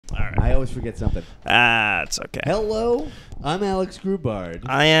right. I always forget something. It's okay. Hello, I'm Alex Grubard.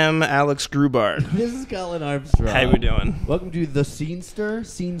 I am Alex Grubard. This is Colin Armstrong. How we doing? Welcome to the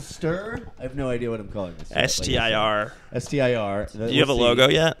Scenester. I have no idea what I'm calling this. STIR. STIR. Do you have a logo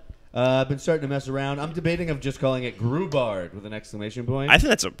yet? I've been starting to mess around. I'm debating of just calling it Grubard with an exclamation point. I think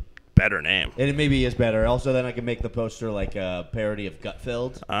that's a better name. And it maybe is better. Also, then I can make the poster like a parody of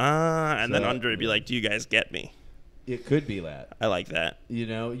Gutfeld. And then under it'd be like, do you guys get me? It could be that. I like that. You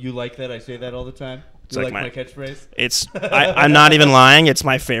know, you like that? I say that all the time. It's You like like my catchphrase? It's. I'm not even lying. It's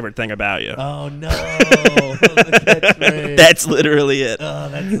my favorite thing about you. Oh, no. The catchphrase. That's literally it. Oh,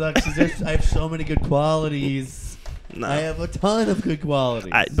 that sucks. 'Cause I have so many good qualities. No. I have a ton of good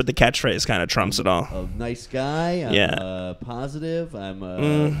qualities. But the catchphrase kind of trumps it all. A nice guy. I'm positive. I'm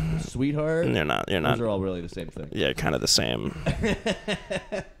a sweetheart. You're not. Those are all really the same thing. Yeah, kind of the same.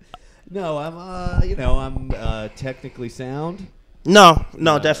 No, I'm technically sound. No,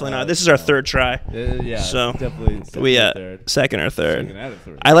 definitely not. This is our third try. Yeah, So definitely we second or third. Second out of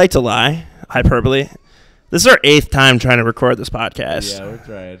third. I like to lie. Hyperbole. This is our 8th time trying to record this podcast. Yeah, we're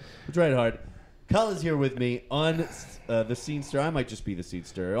trying. We're trying hard. Colin's here with me on the Scenester. I might just be the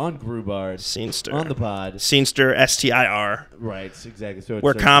Scenester. On Grubard. Scenester. On the pod. Scenester, STIR. Right, exactly. So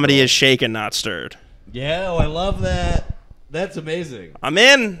Where comedy is shaken, not stirred. Yeah, I love that. That's amazing. I'm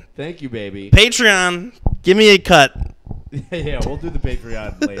in. Thank you, baby. Patreon. Give me a cut. Yeah, we'll do the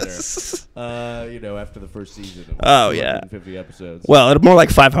Patreon later. After the first season of 250 episodes. Well, it's more like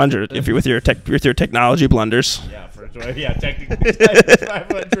 500 if you're with your technology blunders. Yeah, technically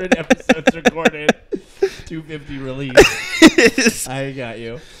 500 episodes recorded, 250 released. I got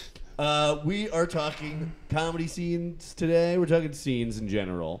you. We are talking comedy scenes today. We're talking scenes in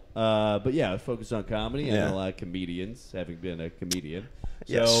general. But yeah, focus on comedy and a lot of comedians, having been a comedian.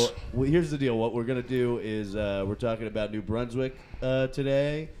 So here's the deal. What we're going to do is we're talking about New Brunswick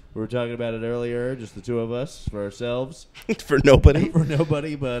today. We were talking about it earlier, just the two of us, for ourselves. For nobody. For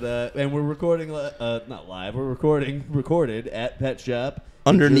nobody, but and we're recording, not live, we're recorded at Pet Shop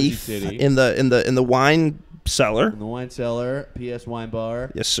underneath in Jersey City. in the wine cellar. In the wine cellar, PS Wine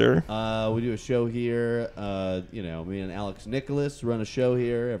Bar. Yes, sir. We do a show here. Me and Alex Nicholas run a show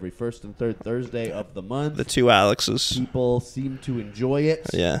here every first and third Thursday of the month. The two Alexes. People seem to enjoy it.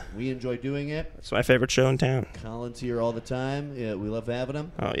 Yeah. We enjoy doing it. It's my favorite show in town. Colin's here all the time. Yeah, we love having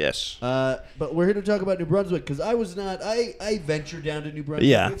him. Oh, yes. But we're here to talk about New Brunswick because I ventured down to New Brunswick.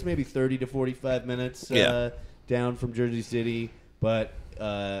 Yeah. It's maybe 30 to 45 minutes down from Jersey City. But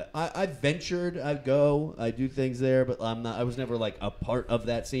I ventured, I do things there, but I was never like a part of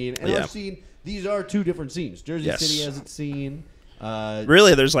that scene. And I've seen, these are two different scenes. Jersey City has its scene.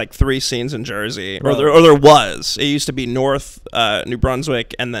 Really, there's like 3 scenes in Jersey, or there was. It used to be North New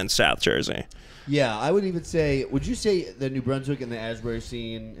Brunswick and then South Jersey. Yeah, I would even say, would you say the New Brunswick and the Asbury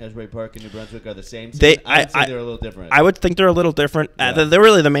scene, Asbury Park and New Brunswick are the same scene? I would say they're a little different. I would think they're a little different. They're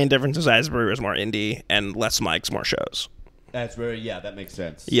really the main difference is Asbury was more indie and less mics, more shows. Asbury, that makes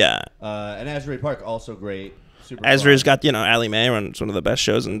sense. Yeah. And Asbury Park, also great. Super Asbury's fun. got, Allie Mae runs one of the best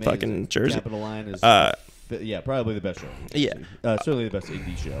shows in fucking Jersey. Capital Line is, probably the best show. Yeah. Certainly the best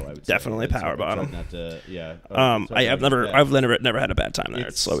indie show, I would say. Definitely Power Bottom. I've never had a bad time there.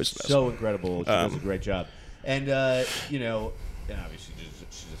 It's always the best. So incredible. She does a great job. And, and obviously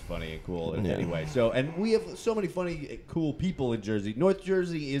she's just funny and cool anyway. So, and we have so many funny, cool people in Jersey. North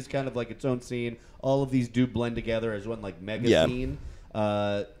Jersey is kind of like its own scene. All of these do blend together as one like mega scene.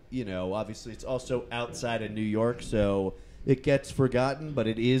 Obviously it's also outside of New York, so it gets forgotten, but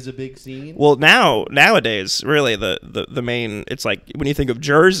it is a big scene. Well, nowadays, really the main, it's like when you think of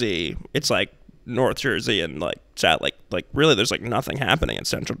Jersey, it's like North Jersey and like South, like really there's like nothing happening in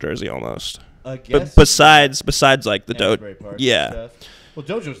Central Jersey almost. I guess. But besides like the Dojo. Yeah. Well,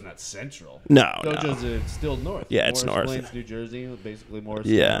 Dojo's not central. No, Dojo's still north. Yeah, it's north. Plains, New Jersey, basically Morris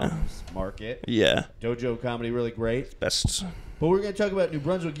Market. Yeah. Dojo comedy, really great. Best. But we're going to talk about New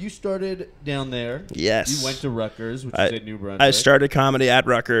Brunswick. You started down there. Yes. You went to Rutgers, which is in New Brunswick. I started comedy at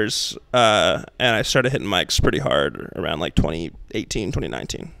Rutgers, and I started hitting mics pretty hard around like 2018,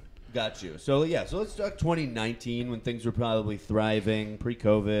 2019. Got you. So let's talk 2019 when things were probably thriving,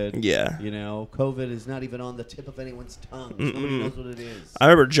 pre-COVID. Yeah. COVID is not even on the tip of anyone's tongue. Nobody knows what it is. I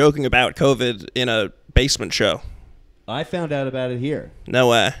remember joking about COVID in a basement show. I found out about it here. No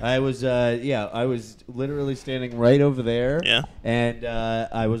way. I was literally standing right over there. Yeah. And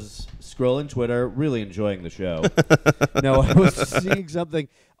I was scrolling Twitter, really enjoying the show. No, I was seeing something.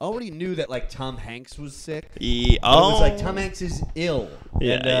 I already knew that like Tom Hanks was sick. It was like Tom Hanks is ill.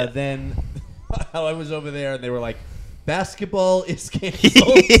 Yeah. And then I was over there and they were like, basketball is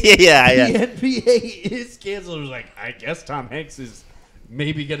canceled. yeah. The NBA is canceled. I was like, I guess Tom Hanks is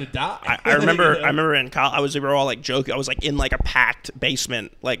maybe gonna die. I remember. I remember in college, we were all like joking. I was like in like a packed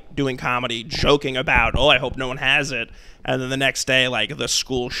basement, like doing comedy, joking about, I hope no one has it. And then the next day, like the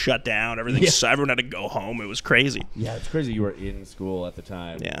school shut down. Everyone had to go home. It was crazy. Yeah, it's crazy. You were in school at the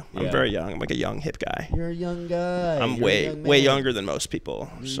time. Yeah, I'm very young. I'm like a young hip guy. You're a young guy. I'm way younger than most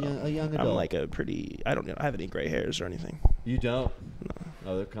people. So a young adult. I'm like a pretty. I don't have any gray hairs or anything. You don't? No.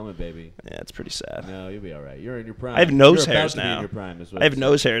 Oh, they're coming, baby. Yeah, it's pretty sad. No, you'll be all right. You're in your prime. I have nose You're hairs about to be now. in your prime, is what I have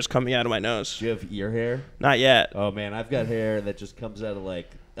nose hairs coming out of my nose. Do you have ear hair? Not yet. Oh man, I've got hair that just comes out of like.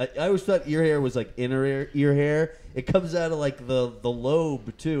 I always thought ear hair was like inner ear hair. It comes out of like the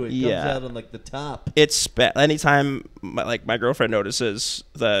lobe too. It comes out on like the top. It's anytime my girlfriend notices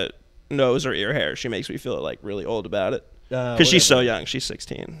the nose or ear hair, she makes me feel like really old about it. Because she's so young. She's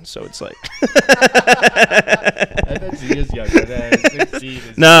 16, so it's like. I bet she is younger. 16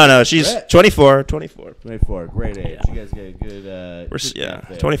 is no, she's 24. 24. 24, great age. Yeah. You guys get a good.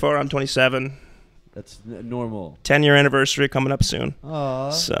 We're 24. I'm 27. That's normal. 10-year anniversary coming up soon.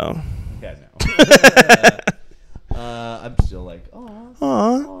 Aww. So. Yeah, no. I'm still like,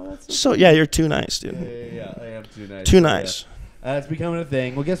 Aww. That's so yeah, you're too nice, dude. Yeah, I am too nice. Too nice. Yeah. It's becoming a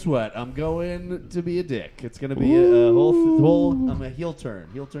thing. Well, guess what? I'm going to be a dick. It's going to be a whole. I'm a heel turn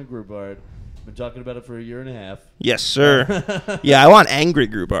Grubard. Been talking about it for a year and a half. Yes, sir. Yeah, I want angry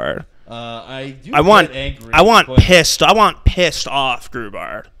Grubard. I want angry. I want pissed. I want pissed off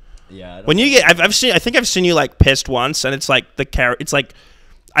Grubard. Yeah. When you get, I think I've seen you like pissed once, and it's like it's like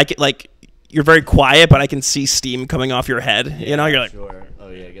I get like you're very quiet, but I can see steam coming off your head. Yeah, you know, you're like, sure.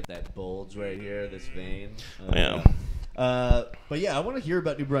 Oh yeah, get that bulge right here, this vein. Yeah. But yeah, I want to hear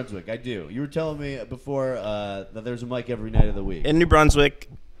about New Brunswick. I do. You were telling me before that there's a mic every night of the week. In New Brunswick,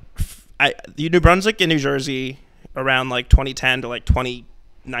 New Brunswick and New Jersey around like 2010 to like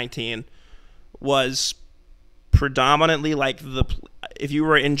 2019 was predominantly like if you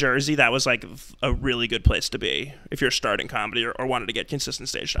were in Jersey, that was like a really good place to be if you're starting comedy or wanted to get consistent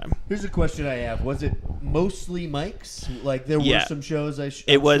stage time. Here's a question I have: was it mostly mics? Like there were some shows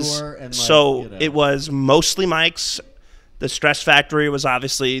it was sure, and it was mostly mics. The Stress Factory was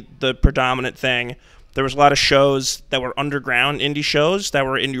obviously the predominant thing. There was a lot of shows that were underground indie shows that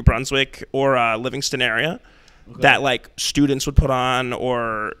were in New Brunswick or Livingston area that like students would put on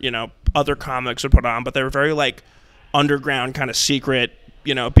or other comics would put on, but they were very like underground kind of secret,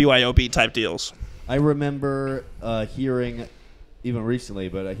 BYOB type deals. I remember hearing, even recently,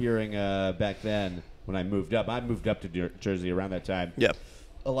 but hearing back then when I moved up to Jersey around that time. Yeah.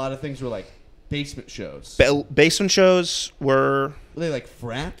 A lot of things were like basement shows. Basement shows were they like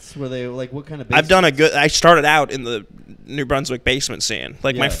frats? Were they like what kind of basement? I started out in the New Brunswick basement scene.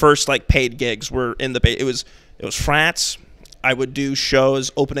 Like my first like paid gigs were in the it was frats. I would do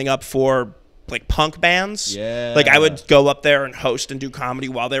shows opening up for like punk bands. Yeah. Like I would go up there and host and do comedy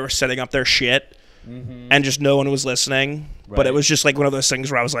while they were setting up their shit. Mm-hmm. And just no one was listening. Right. But it was just like one of those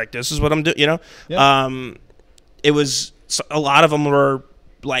things where I was like, this is what I'm doing, Yeah. It was a lot of them were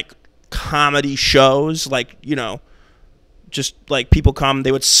like comedy shows, like, just like people come,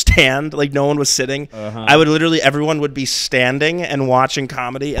 they would stand, like no one was sitting. I would everyone would be standing and watching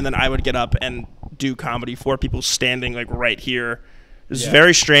comedy, and then I would get up and do comedy for people standing like right here. It was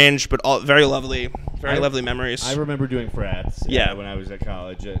very strange, but very lovely, lovely memories. I remember doing frats when I was at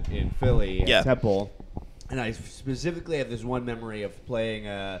college in Philly at Temple, and I specifically have this one memory of playing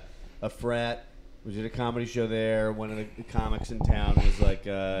a frat. We did a comedy show there. One of the comics in town was like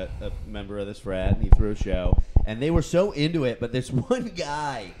a member of this frat, and he threw a show. And they were so into it, but there's one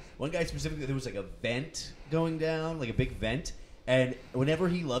guy specifically, there was like a vent going down, like a big vent. And whenever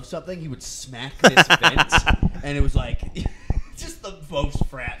he loved something, he would smack this vent. And it was like, just the most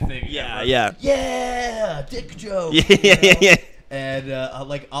frat thing ever. Yeah, dick joke. Yeah. And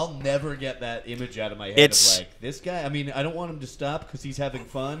I'll never get that image out of my head of like, this guy, I mean, I don't want him to stop because he's having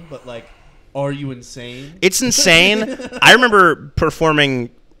fun, but like, are you insane? It's insane. I remember performing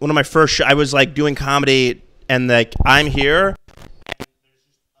one of my first shows. I was like doing comedy, and like I'm here, and there's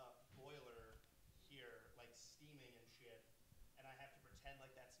just a boiler here, like steaming and shit, and I have to pretend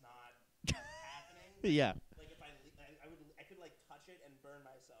like that's not happening. Yeah. Like if I could like touch it and burn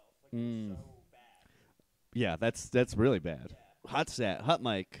myself. Like it's so bad. Yeah, that's really bad. Yeah. Hot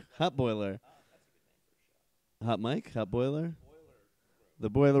mic, hot boiler. Oh, that's a good name for a show. Hot mic, hot boiler. The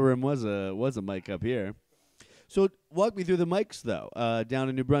boiler room was a mic up here. So walk me through the mics though. Down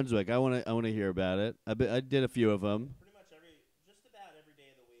in New Brunswick, I want to hear about it. I did a few of them. Pretty much just about every day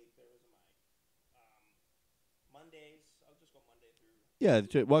of the week there was a mic. Mondays, I'll just go Monday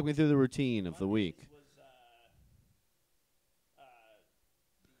through. Yeah, walk me through the routine of the week. Was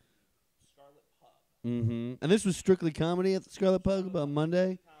Scarlet Pub. Mm-hmm. And this was strictly comedy at the Scarlet Pug on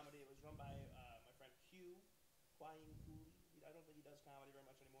Monday? Comedy. It was run by my friend Hugh. I don't think he does comedy very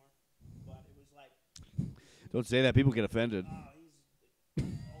much anymore. But it was like... Don't say that. People get offended. He's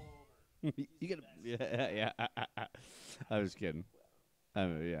all over. You get yeah. I was kidding.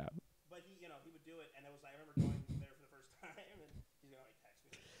 Yeah. But he would do it, and it was I remember going there for the first time, and he's gonna like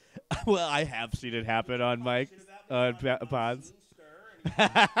text me. Well, I have seen it happen on mics, on pods. He spells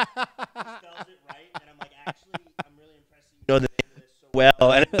it right, and I'm like, actually, I'm really impressed that you know the name of this so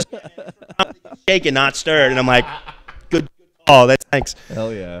well. And it's shaken, not stirred, and I'm like, good call. That's thanks.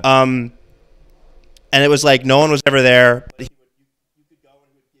 Hell yeah. And it was like no one was ever there. But you could go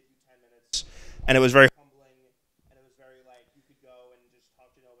and he would give you 10 minutes, and it was very humbling, and it was very like you could go and just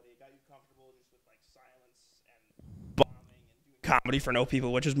talk to nobody. It got you comfortable just with like silence and bombing and doing comedy for no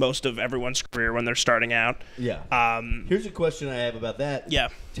people, which is most of everyone's career when they're starting out. Yeah. Here's a question I have about that. Yeah.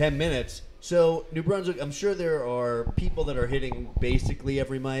 10 minutes. So New Brunswick, I'm sure there are people that are hitting basically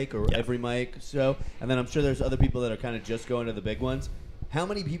every mic or every mic. So, and then I'm sure there's other people that are kind of just going to the big ones. How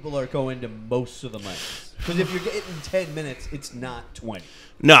many people are going to most of the mics? Because if you're getting 10 minutes, it's not 20.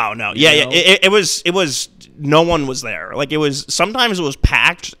 No. Yeah. It was. No one was there. Like sometimes it was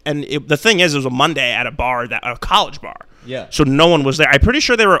packed, and the thing is, it was a Monday at a college bar. Yeah. So no one was there. I'm pretty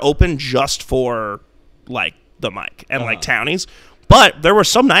sure they were open just for like the mic and like townies. But there were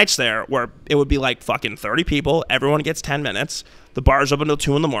some nights there where it would be like fucking 30 people. Everyone gets 10 minutes. The bar's open until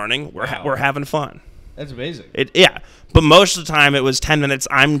 2 in the morning. We're having fun. That's amazing. Yeah. But most of the time it was 10 minutes.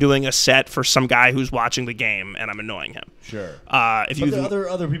 I'm doing a set for some guy who's watching the game, and I'm annoying him. Sure. But there are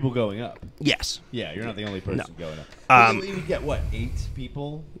other people going up. Yes. Yeah, you're not the only person going up. You would get, what, 8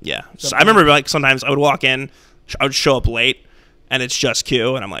 people? Yeah. So I remember like sometimes I would walk in, I would show up late, and it's just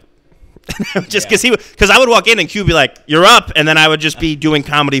Q, and I'm like, just because I would walk in and Q would be like, "You're up," and then I would just be doing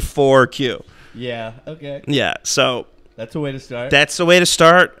comedy for Q. Yeah. Okay. Yeah. So that's a way to start. That's the way to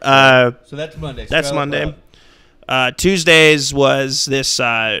start. So that's Monday. That's Monday. Tuesdays was this.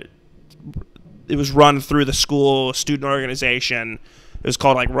 It was run through the school student organization. It was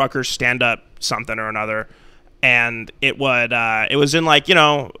called like Rutgers Stand Up something or another, and it was in like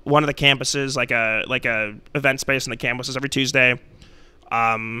one of the campuses, like a event space in the campuses every Tuesday.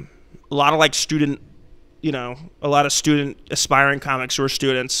 A lot of like student aspiring comics who are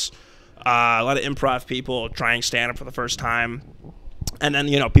students, a lot of improv people trying stand up for the first time, and then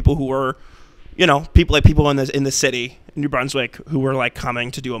people who were people in the city, New Brunswick, who were like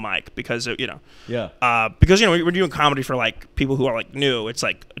coming to do a mic because because we're doing comedy for like people who are like new. It's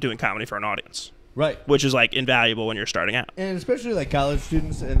like doing comedy for an audience, right? Which is like invaluable when you're starting out, and especially like college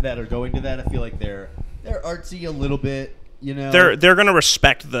students and that are going to that. I feel like they're artsy a little bit. They're gonna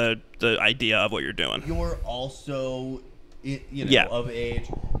respect the idea of what you're doing. You're also, of age.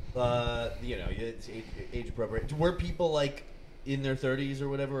 It's age appropriate. Were people like in their 30s or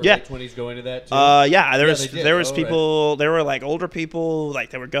whatever, or late 20s going to that too? There was people. Right. There were like older people.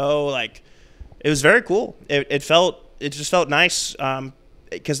 Like they would go. Like it was very cool. It just felt nice.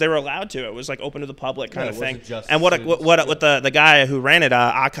 Because they were allowed to. It was like open to the public kind of thing. And what the guy who ran it,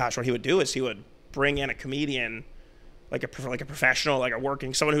 Akash, what he would do is he would bring in a comedian. Like a professional, like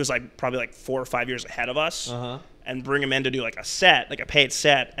someone who's like probably like 4 or 5 years ahead of us, and bring him in to do like a set, like a paid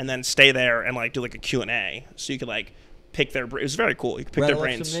set, and then stay there and like do like a Q&A, so you could like pick their. It was very cool. You could pick their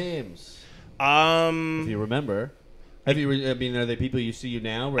brains. Some names. If you remember, are they people you see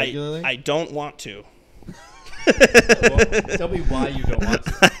now regularly? I don't want to. Well, tell me why you don't want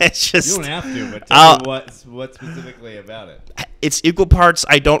to. It's just, you don't have to, but tell me what specifically about it. It's equal parts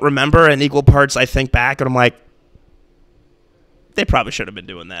I don't remember and equal parts I think back and I'm like, they probably should have been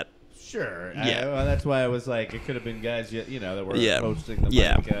doing that. Sure. Yeah. Well, that's why I was like, it could have been guys, that were hosting the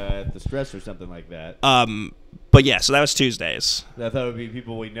mic at the Stress or something like that. But yeah, so that was Tuesdays. I thought it would be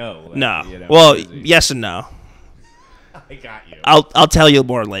people we know. No. Well, yes and no. I got you. I'll tell you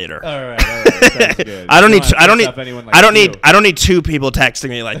more later. All right. Sounds good. I don't need 2 people texting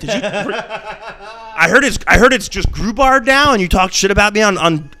me like, did you? I heard it's just Grubard now, and you talked shit about me on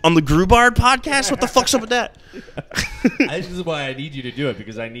the Grubard podcast. What the fuck's up with that? This is why I need you to do it,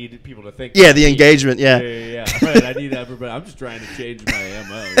 because I need people to think. Yeah, the engagement. Yeah. Right. I need everybody. I'm just trying to change my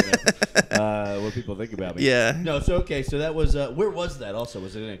MO. What people think about me. Yeah. No. So okay. So that was where was that? Also,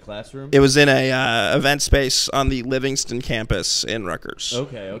 was it in a classroom? It was in a event space on the Livingston campus in Rutgers.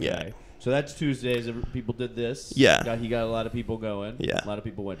 Okay. Yeah. So that's Tuesdays. People did this. Yeah. He got a lot of people going. Yeah. A lot of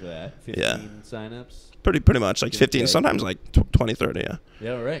people went to that. 15 signups. Pretty much like 15, sometimes like 20, 30. Yeah.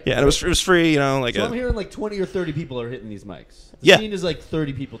 Yeah. Right. Yeah, and it was free. Like. So I'm hearing like 20 or 30 people are hitting these mics. The scene is like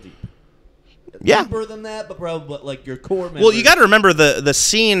 30 people deep. Yeah. deeper than that, but probably like your core members. Well, you got to remember the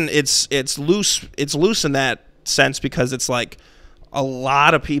scene. It's loose. It's loose in that sense because it's like a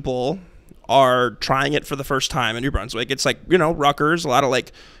lot of people are trying it for the first time in New Brunswick. It's like, you know, Ruckers, a lot of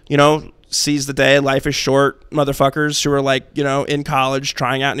like, you know, seize the day, life is short motherfuckers who are like, you know, in college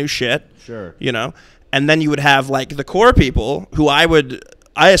trying out new shit. Sure. You know, and then you would have like the core people who I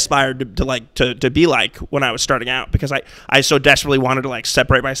aspired to be like when I was starting out, because I so desperately wanted to like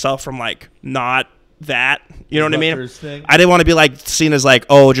separate myself from like not that, you know what I mean? Thing. I didn't want to be like seen as like,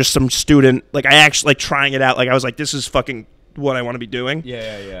 oh, just some student. Like I actually like trying it out. Like I was like, this is fucking what I want to be doing.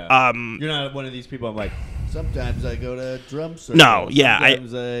 Yeah. You're not one of these people. I'm like, sometimes I go to drum circles. No, yeah,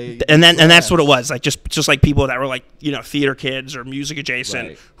 and that's what it was. Like just like people that were like, you know, theater kids or music adjacent,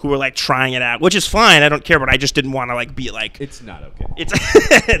 right, who were like trying it out, which is fine. I don't care, but I just didn't want to like be like, it's not okay. It's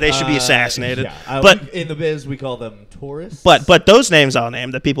they should be assassinated. Yeah. But in the biz, we call them tourists. But those names I'll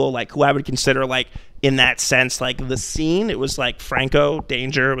name, the people like who I would consider like in that sense, like the scene. It was like Franco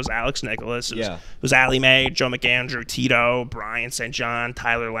Danger. It was Alex Nicholas. It was Allie Mae, Joe McAndrew, Tito, Brian St. John,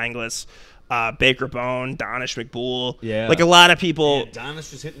 Tyler Langlis, Baker Bone, Donish McBool. Yeah. Like a lot of people. Yeah,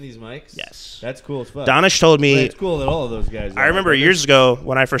 Donish just hitting these mics? Yes. That's cool as fuck. Donish told me. Well, it's cool that all of those guys. I remember years ago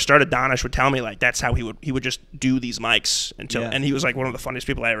when I first started, Donish would tell me like that's how he would just do these mics until, and he was like one of the funniest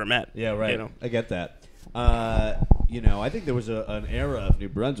people I ever met. Yeah, right. You know? I get that. You know, I think there was an era of New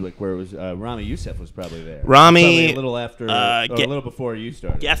Brunswick where it was Rami Youssef was probably there. Rami, a little after, a little before you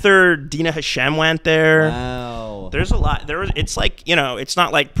started. Gether, Dina Hashem went there. Wow. There's a lot. It's like, you know, it's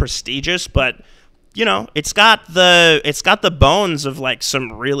not like prestigious, but you know, it's got the bones of like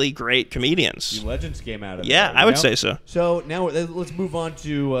some really great comedians. The legends came out of yeah, there, I would say so. So now let's move on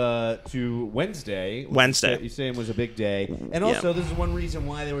to Wednesday. Wednesday. You saying was a big day, and also this is one reason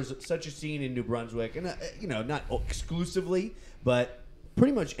why there was such a scene in New Brunswick, and you know, not exclusively, but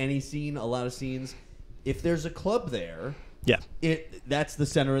pretty much any scene, a lot of scenes. If there's a club there, that's the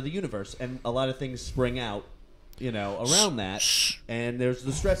center of the universe, and a lot of things spring out, you know, around that, and there's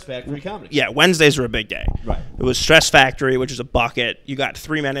the Stress Factory comedy. Yeah, Wednesdays were a big day. Right. It was Stress Factory, which is a bucket. You got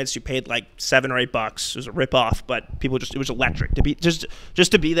 3 minutes. You paid like $7 or $8. It was a ripoff, but people it was electric to be just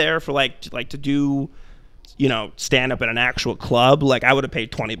to be there for like to do, you know, stand up in an actual club. Like I would have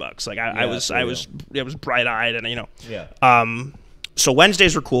paid $20. Like I was bright eyed, and you know. Yeah. So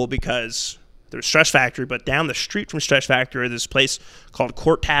Wednesdays were cool because there was Stress Factory, but down the street from Stress Factory, this place called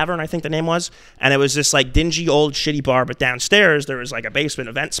Court Tavern, I think the name was, and it was this like dingy old shitty bar, but downstairs there was like a basement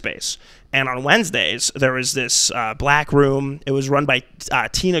event space. And on Wednesdays there was this black room. It was run by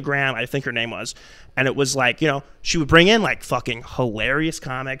Tina Graham, I think her name was, and it was like, you know, she would bring in like fucking hilarious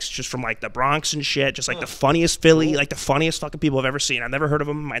comics just from like the Bronx and shit, just like the funniest Philly, like the funniest fucking people I've ever seen. I've never heard of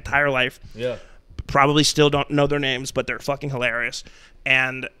them in my entire life. Yeah. Probably still don't know their names, but they're fucking hilarious.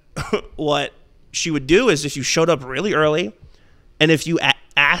 And what she would do is if you showed up really early and if you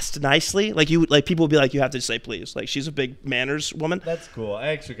asked nicely, like people would be like, you have to say please. Like she's a big manners woman. That's cool. I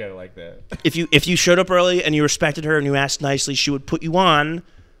actually kind of like that. If you showed up early and you respected her and you asked nicely, she would put you on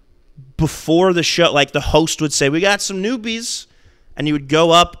before the show. Like the host would say, we got some newbies, and you would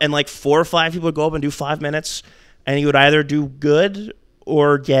go up and like 4 or 5 people would go up and do 5 minutes, and you would either do good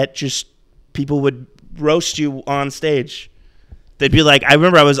or get just people would roast you on stage. They'd be like, I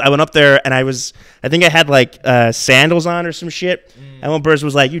remember I went up there and I think I had like sandals on or some shit. And one person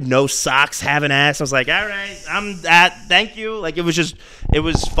was like, you no socks having ass. I was like, all right, thank you. Like it was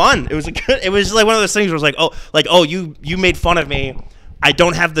fun. It was it was like one of those things where it was like, oh, you made fun of me. I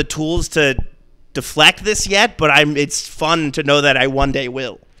don't have the tools to deflect this yet, but it's fun to know that I one day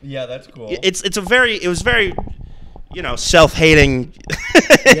will. Yeah, that's cool. It was very, you know, self-hating.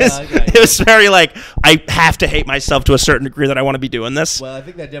 Yeah, it was very like, I have to hate myself to a certain degree that I want to be doing this. Well, I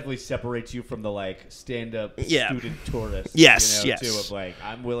think that definitely separates you from the like stand-up student tourist. Yes, you know, yes. Too, of like,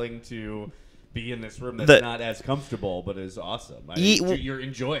 I'm willing to be in this room that's not as comfortable, but is awesome. You're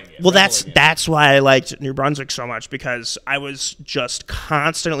enjoying it. Well, that's why I liked New Brunswick so much, because I was just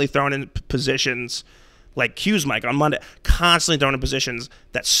constantly thrown in positions like Q's Mike on Monday, constantly thrown in positions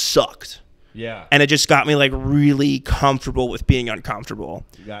that sucked. Yeah. And it just got me like really comfortable with being uncomfortable.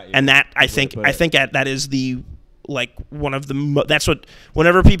 And that I think that is the like one of the that's what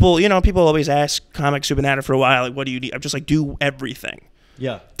whenever people always ask comics who've been at it for a while, like, what do you need? I'm just like, do everything.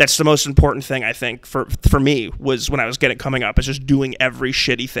 Yeah. That's the most important thing, I think, for me, was when I was coming up. It's just doing every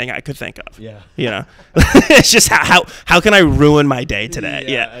shitty thing I could think of. Yeah. You know? It's just how can I ruin my day today?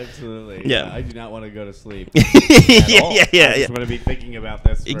 Yeah. Absolutely. Yeah. I do not want to go to sleep. Yeah. I just want to be thinking about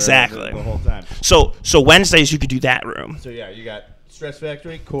this for exactly the whole time. So Wednesdays you could do that room. So yeah, you got Stress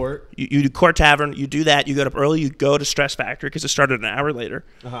Factory, Court. You do Court Tavern. You do that. You get up early. You go to Stress Factory because it started an hour later.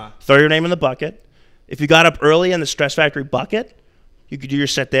 Throw your name in the bucket. If you got up early in the Stress Factory bucket, you could do your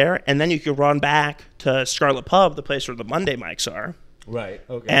set there, and then you could run back to Scarlet Pub, the place where the Monday mics are. Right.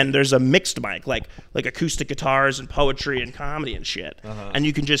 Okay. And there's a mixed mic, like acoustic guitars and poetry and comedy and shit. And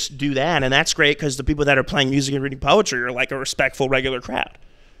you can just do that, and that's great because the people that are playing music and reading poetry are like a respectful, regular crowd.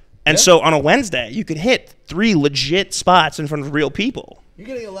 And so on a Wednesday, you could hit 3 legit spots in front of real people. You're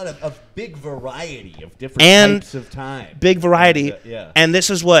getting a lot of big variety of different types of time. Big variety. Yeah. And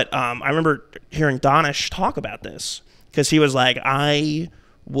this is what I remember hearing Donish talk about this, because he was like, I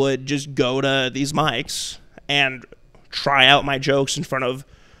would just go to these mics and try out my jokes in front of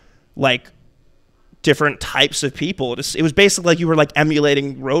like different types of people. It was basically like you were like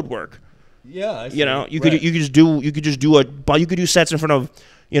emulating road work. Yeah, I see. You know, you could just do sets in front of,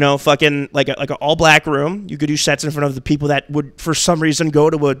 you know, fucking like an all black room. You could do sets in front of the people that would for some reason go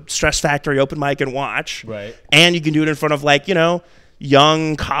to a Stress Factory open mic and watch. Right. And you can do it in front of like, you know,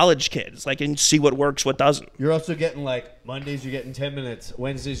 young college kids, like, and see what works, what doesn't. You're also getting like Mondays, you're getting 10 minutes.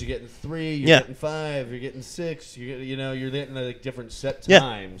 Wednesdays, you're getting 3. You're getting 5. You're getting 6. You're getting like different set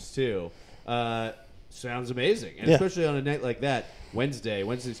times too. Sounds amazing, and especially on a night like that,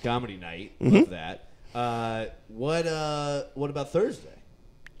 Wednesday's comedy night. Love that. What about Thursday?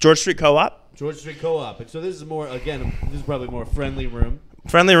 George Street Co-op. George Street Co-op, and so this is more again. This is probably more friendly room.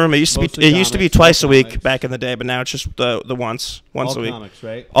 Friendly room. It used to be twice a week back in the day, but now it's just the once a week. All comics,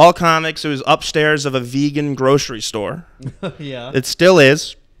 right? All comics. It was upstairs of a vegan grocery store. Yeah. It still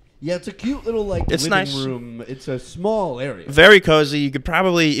is. Yeah, it's a cute little living room. It's a small area. Very cozy. You could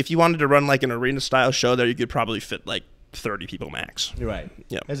probably, if you wanted to run like an arena style show there, you could probably fit like 30 people max. You're right.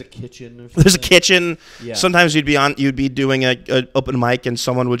 Yeah. There's a kitchen. There's a kitchen. Yeah. Sometimes you'd be doing a open mic and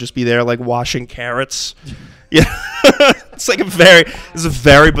someone would just be there like washing carrots. Yeah. It's a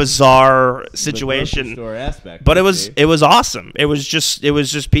very bizarre situation. Store aspect, but it was awesome. It was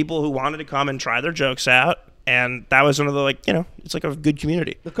just people who wanted to come and try their jokes out. And that was one of the, like, you know, it's like a good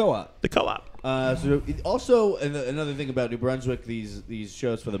community. The co-op. The co-op. So also, another thing about New Brunswick, these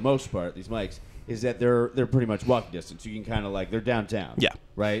shows for the most part, these mics, is that they're pretty much walking distance. You can kind of like, they're downtown. Yeah.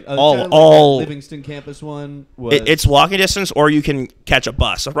 Right? All Livingston campus one was... It's walking distance, or you can catch a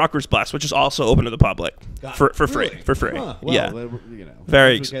bus, a Rutgers bus, which is also open to the public for free. For free. Huh, well, yeah. You know,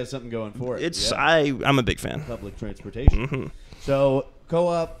 very. Brunswick has something going for it. I'm a big fan. Public transportation. So,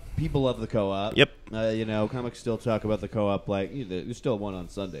 co-op. People love the co-op. Yep. You know, comics still talk about the co-op like there's still one on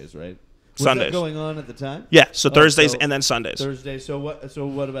Sundays, right? Was Sundays that going on at the time? Yeah. So Thursdays and then Sundays. Thursdays. So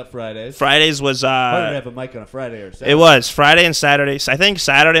what about Fridays? Fridays was. Hard to have a mic on a Friday or Saturday. It was Friday and Saturday. I think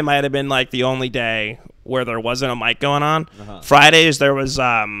Saturday might have been like the only day where there wasn't a mic going on. Fridays there was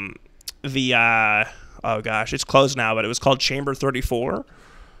oh gosh, it's closed now, but it was called Chamber 34.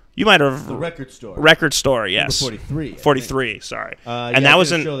 You might have the record store. Record store, yes. 43. 43, sorry. And that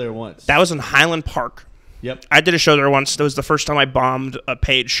was in show there once. That was in Highland Park. Yep. I did a show there once. That was the first time I bombed a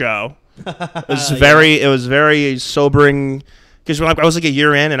paid show. It was very sobering because I was like a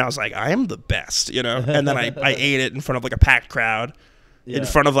year in and I was like, I am the best, you know. And then I ate it in front of like a packed crowd, in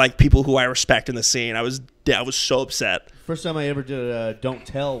front of like people who I respect in the scene. I was so upset. First time I ever did a Don't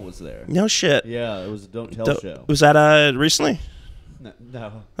Tell was there. No shit. Yeah, it was a Don't Tell show. Was that recently?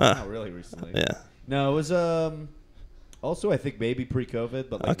 No, not really recently. Yeah. No, it was also I think maybe pre-COVID,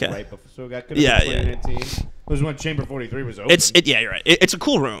 but like right before. So it got 2019. It was when Chamber 43 was open. You're right. It's a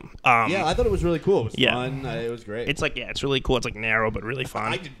cool room. Yeah, I thought it was really cool. It was fun. It was great. It's like it's really cool. It's like narrow but really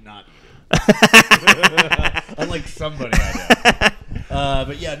fun. I did not eat it. Unlike somebody I know.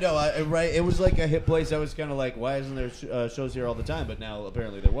 But yeah, no, right. It was like a hit place. I was kind of like, why isn't there shows here all the time? But now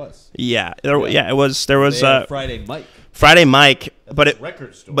apparently there was. Yeah, it was. There was Friday mic, but it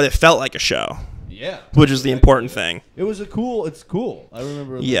record store. But it felt like a show. Yeah, which is the important thing. It was It's cool. I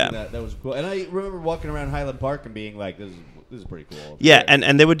remember. That was cool, and I remember walking around Highland Park and being like, "This is pretty cool." Yeah,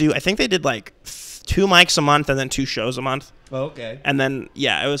 and they would do. I think they did like 2 mics a month and then 2 shows a month. Oh, okay. And then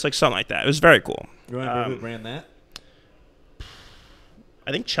it was like something like that. It was very cool. You remember who ran that?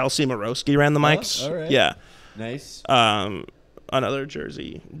 I think Chelsea Morosky ran the mics. All right. Yeah. Nice. Another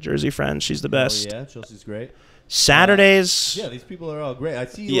Jersey friend. She's the best. Oh yeah, Chelsea's great. Saturdays. Yeah, these people are all great. I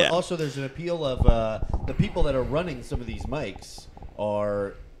see. Also, there's an appeal of the people that are running some of these mics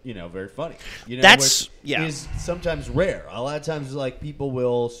are very funny. That's is sometimes rare. A lot of times, like people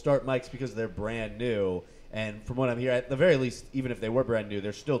will start mics because they're brand new. And from what I'm hearing, at the very least, even if they were brand new,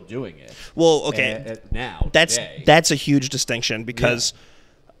 they're still doing it. Well, okay. Now, that's a huge distinction because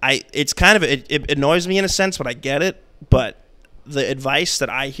it's kind of it annoys me in a sense, but I get it. But the advice that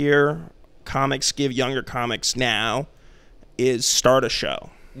I hear comics give younger comics now is start a show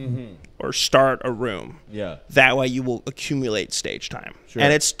or start a room. Yeah. That way you will accumulate stage time. Sure.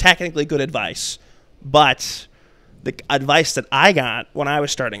 And it's technically good advice. But the advice that I got when I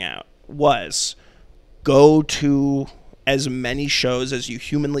was starting out was go to as many shows as you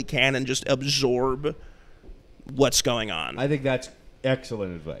humanly can and just absorb what's going on. I think that's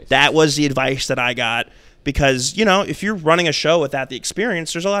excellent advice. That was the advice that I got because, you know, if you're running a show without the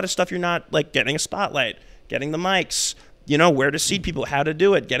experience, there's a lot of stuff you're not, like getting a spotlight, getting the mics, you know, where to seat people, how to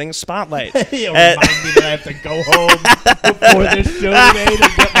do it, getting a spotlight. You remind me that I have to go home before this show today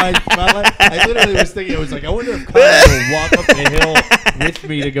to get my spotlight. I literally was thinking, I was like, I wonder if Colin will walk up the hill with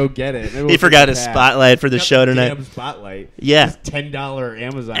me to go get it. He forgot his spotlight for the show tonight. Damn spotlight. Yeah. This $10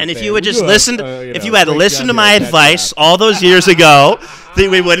 Amazon. And if thing. you would just listen, if you had listened to down my here, advice all those years ago,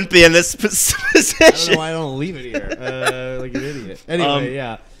 then we wouldn't be in this position. I don't know why I don't leave it here like an idiot. Anyway,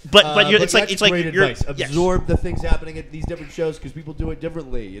 yeah. But it's like great advice. Yes. Absorb the things happening at these different shows because people do it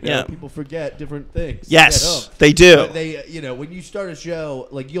differently. You know, Yeah. people forget different things. Yes, they do. But they, you know, when you start a show,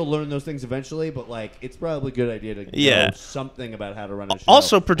 like you'll learn those things eventually. But like, it's probably a good idea to know something about how to run a show.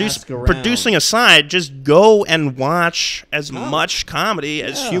 Also, Ask around. producing aside, just go and watch as much comedy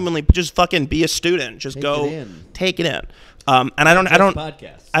as humanly. Just fucking be a student. Just take it in. And I don't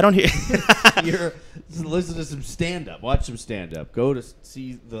podcast. I don't hear. Listen to some stand up. Watch some stand up. Go to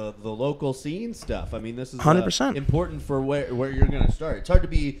see the local scene stuff. I mean, this is 100% important for where you're going to start. It's hard to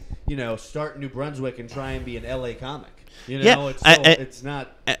be, you know, start New Brunswick and try and be an LA comic. You know, it's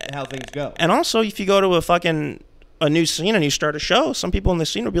not how things go. And also, if you go to a new scene and you start a show, some people in the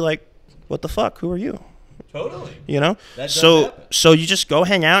scene will be like, "What the fuck? Who are you?" Totally. You know. That does happen. So you just go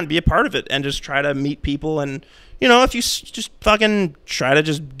hang out and be a part of it and just try to meet people and. You know, if you just fucking try to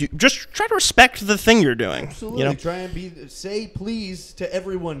just try to respect the thing you're doing. Absolutely. You know? Try and say please to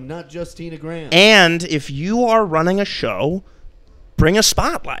everyone, not just Tina Graham. And if you are running a show, bring a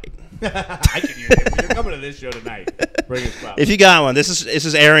spotlight. I can use it. You're coming to this show tonight. Bring a spotlight. If you got one, this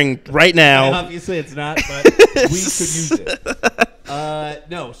is airing right now. Obviously, it's not, but we could use it.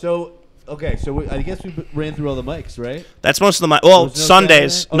 No, so. Okay, so I guess we ran through all the mics, right? That's most of the mics. Well,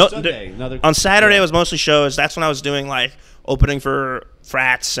 Sundays. Sunday. On Saturday, it was mostly shows. That's when I was doing, like, opening for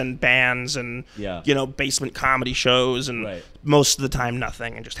frats and bands and, you know, basement comedy shows. And most of the time,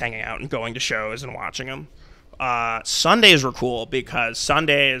 nothing. And just hanging out and going to shows and watching them. Sundays were cool because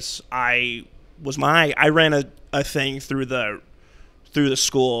Sundays, I ran a thing through the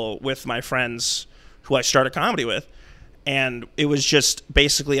school with my friends who I started comedy with. And it was just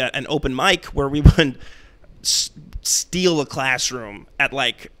basically an open mic where we would steal a classroom at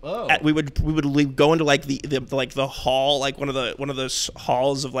like we would go into like the hall, like one of those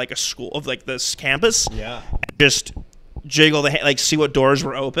halls of like a school of like this campus. Yeah. Just jiggle like see what doors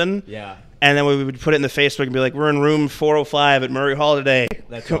were open. Yeah. And then we would put it in the Facebook and be like, "We're in room 405 at Murray Hall today."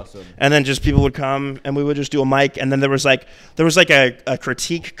 That's awesome. And then just people would come and we would just do a mic. And then there was like a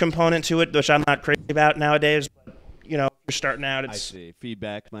critique component to it, which I'm not crazy about nowadays. But, you know, you're starting out. I see.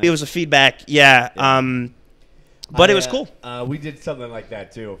 Feedback. It was a feedback, yeah. But it was cool. We did something like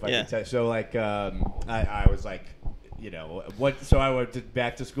that too. If I can tell you. So like, I was like, you know, what? So I went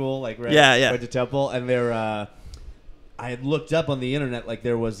back to school, like right. Yeah. Went to Temple, and there, I had looked up on the internet, like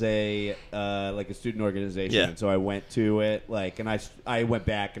there was a student organization, and so I went to it, like, and I went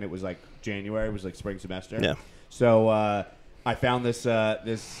back, and it was like January, it was like spring semester. Yeah. So I found this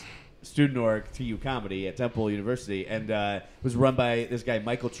student org, TU Comedy at Temple University, and it was run by this guy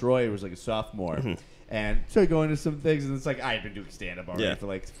Michael Troy, who was like a sophomore, and started going to some things, and it's like I had been doing stand up already for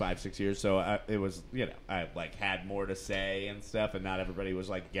like 5-6 years, so it was, you know, I like had more to say and stuff, and not everybody was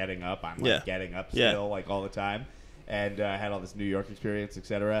like getting up. I'm like getting up still like all the time, and I had all this New York experience,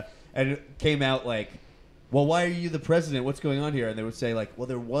 etc. And it came out like, well, why are you the president? What's going on here? And they would say like, well,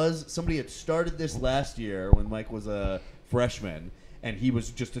 there was somebody had started this last year when Mike was a freshman. And he was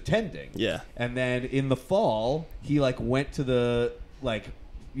just attending. Yeah. And then in the fall, he like went to the like,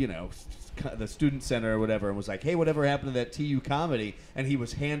 you know, the student center or whatever, and was like, "Hey, whatever happened to that TU comedy?" And he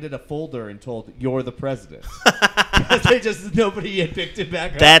was handed a folder and told, "You're the president." Nobody had picked it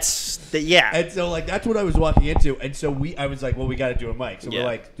back up. And so like that's what I was walking into, and so I was like, "Well, we got to do a mic." So we're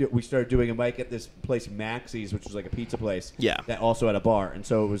like, we started doing a mic at this place, Maxie's, which was like a pizza place. Yeah. That also had a bar, and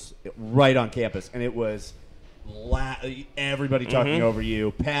so it was right on campus, and it was. Everybody talking over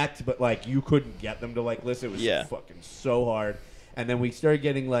you, packed, but like you couldn't get them to like listen. It was fucking so hard. And then we started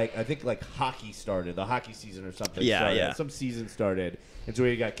getting like, I think like hockey started, the hockey season or something. Some season started, and so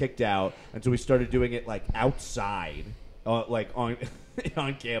we got kicked out, and so we started doing it like outside, like on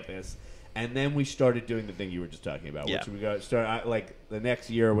on campus. And then we started doing the thing you were just talking about, which we got like the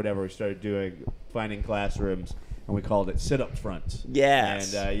next year or whatever. We started finding classrooms. And and we called it Sit Up Front.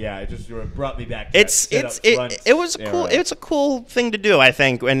 Yes. And it just brought me back to it was a cool it's a cool thing to do, I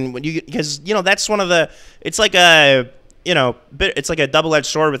think, when you, because that's one of the, it's like a it's like a double-edged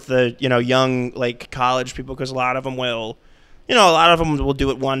sword with the young like college people, because a lot of them will do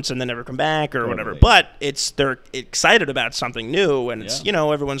it once and then never come back or whatever. But they're excited about something new, and it's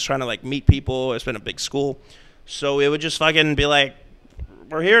everyone's trying to like meet people. It's been a big school, so it would just fucking be like,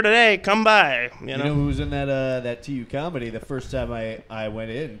 we're here today, come by. You know who was in that TU comedy the first time I went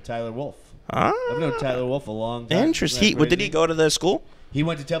in? Tyler Wolf. I've known Tyler Wolf a long time. Interesting. Did he go to the school? He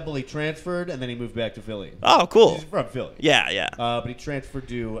went to Temple, he transferred, and then he moved back to Philly. Oh, cool. He's from Philly. Yeah. But he transferred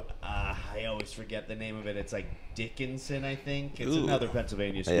to, I always forget the name of it. It's like Dickinson, I think. It's another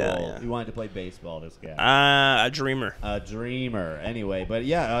Pennsylvania school. Yeah. He wanted to play baseball, this guy. A dreamer. Anyway, but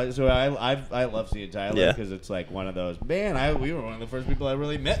so I love seeing Tyler because it's like one of those, we were one of the first people I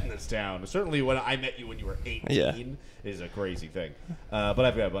really met in this town. Certainly when I met you when you were 18 is a crazy thing. But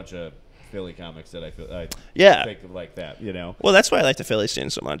I've got a bunch of Philly comics that I think of like that, Well, that's why I like the Philly scene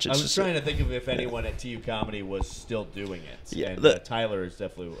so much. I was trying to think of if anyone at TU Comedy was still doing it. Yeah, and Tyler is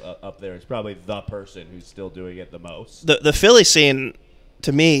definitely up there. It's probably the person who's still doing it the most. The Philly scene,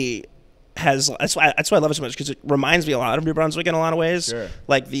 to me, that's why I love it so much, because it reminds me a lot of New Brunswick in a lot of ways. Sure.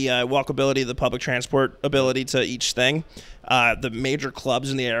 Like the walkability, the public transport ability to each thing, the major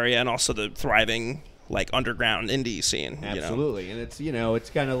clubs in the area, and also the thriving like underground indie scene. Absolutely. And it's it's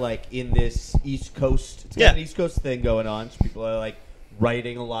kind of like in this East Coast, it's got an East Coast thing going on. So people are like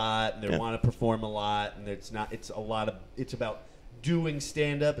writing a lot and they want to perform a lot, and it's about doing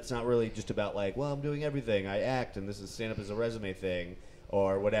stand up. It's not really just about like, well, I'm doing everything. I act, and this is stand up as a resume thing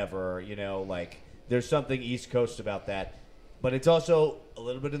or whatever, like there's something East Coast about that. But it's also a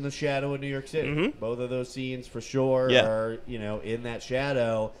little bit in the shadow of New York City. Mm-hmm. Both of those scenes for sure are, in that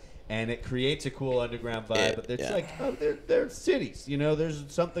shadow. And it creates a cool underground vibe, but it's like, they're cities. There's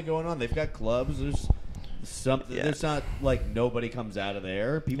something going on. They've got clubs. There's something. Yeah. There's not like nobody comes out of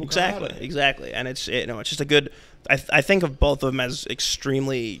there. People come out of it. Exactly. And it's it's just a good. I think of both of them as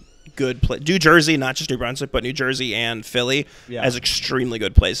extremely good. New Jersey, not just New Brunswick, but New Jersey and Philly as extremely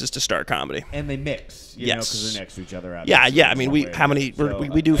good places to start comedy. And they mix, because they're next to each other. Yeah. I mean, we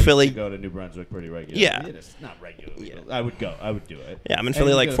do Philly. Go to New Brunswick pretty regularly. Yeah, it's not regularly. Yeah. I would go. I would do it. Yeah, I'm in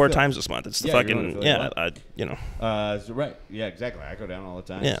Philly like 4 times this month. It's the fucking right. Yeah, exactly. I go down all the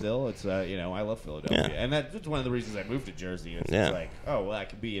time. Yeah. Still, it's I love Philadelphia, and that's one of the reasons I moved to Jersey. It's like, oh well, I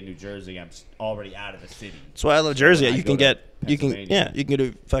could be in New Jersey. I'm already out of the city. That's why I love Jersey. You can go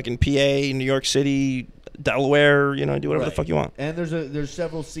to fucking PA, New York City, Delaware, do whatever the fuck you want. And there's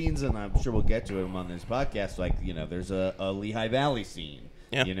several scenes, and I'm sure we'll get to them on this podcast. Like, there's a Lehigh Valley scene.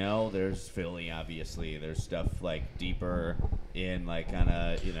 Yeah. There's Philly, obviously. There's stuff like deeper in like kind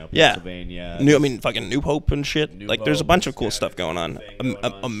of Pennsylvania. Fucking New Hope and shit. There's a bunch of cool stuff going on.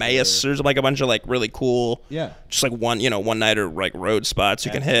 Emmaus, there's like a bunch of like really cool. Yeah. Just like one nighter like road spots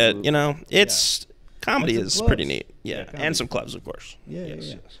you can hit. It's comedy is pretty neat. Yeah, and some clubs, of course. Yeah.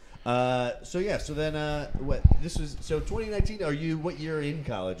 So then, this was 2019. What year in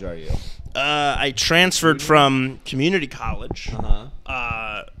college are you? I transferred from community college.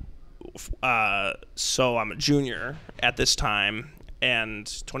 So I'm a junior at this time, and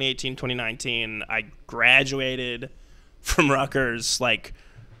 2018, 2019, I graduated from Rutgers like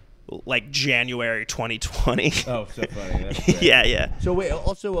January 2020. Oh, so funny. That's great. Yeah. So wait,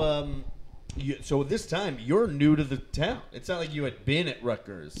 also so this time you're new to the town. It's not like you had been at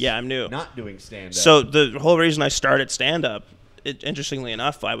Rutgers. Yeah, I'm new. Not doing stand-up. So the whole reason I started stand-up, interestingly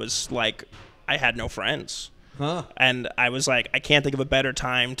enough, I was like, I had no friends. Huh. And I was like, I can't think of a better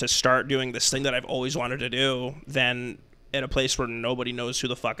time to start doing this thing that I've always wanted to do than in a place where nobody knows who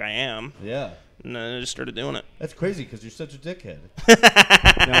the fuck I am. Yeah. And then I just started doing it. That's crazy because you're such a dickhead.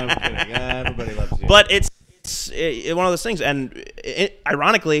 No, I'm kidding. Everybody loves you. But it's one of those things. And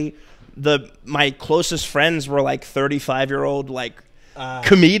ironically, my closest friends were like 35-year-old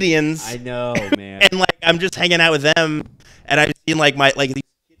comedians. I know, man. And like I'm just hanging out with them, and I've seen like these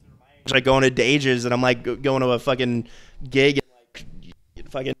kids like going to Dages, and I'm like going to a fucking gig in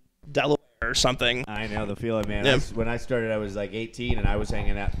fucking Delaware or something. I know the feeling, man. Yeah. When I started, I was like 18, and I was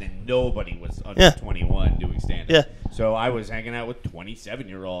hanging out, and nobody was under 21 doing stand-up. Yeah. So I was hanging out with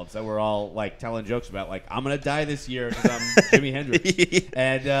 27-year-olds that were all like telling jokes about like, I'm gonna die this year because I'm Jimi Hendrix,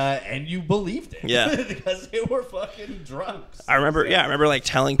 and you believed it, yeah, because they were fucking drunks. I remember like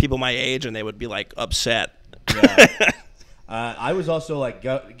telling people my age, and they would be like upset. Yeah. I was also like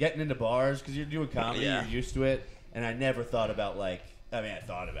getting into bars because you're doing comedy, you're used to it, and I never thought about I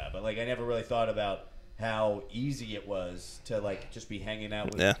thought about it, but like I never really thought about how easy it was to like just be hanging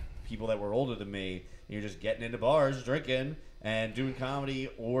out with people that were older than me. You're just getting into bars, drinking, and doing comedy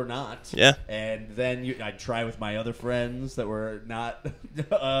or not. Yeah. And then I'd try with my other friends that were not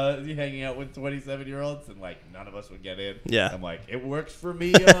hanging out with 27-year-olds, and like none of us would get in. Yeah. I'm like, it works for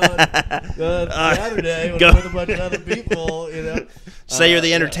me on Saturday when I'm with a bunch of other people, you know. Say you're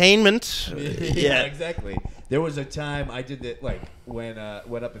the entertainment. Yeah, exactly. There was a time I did that, like when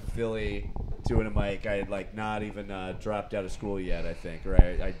went up in Philly doing a mic. I had like not even dropped out of school yet, I think, or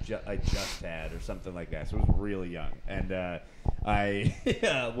I just had, or something like that. So I was really young, and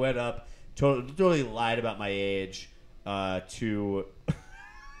I went up, totally lied about my age to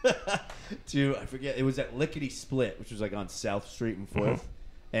I forget. It was at Lickety Split, which was like on South Street and 4th,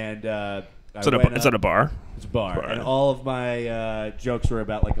 and is that a bar? It's a bar, and all of my jokes were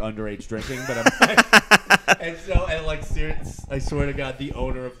about like underage drinking, but I'm like, I swear to God, the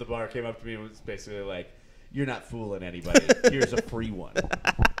owner of the bar came up to me and was basically like, "You're not fooling anybody. Here's a free one."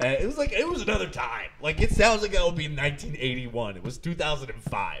 And it was another time. Like, it sounds like that would be 1981. It was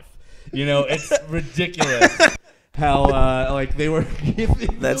 2005. You know, it's ridiculous how like they were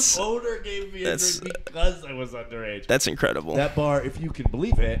giving the owner gave me a drink because I was underage. That's incredible. That bar, if you can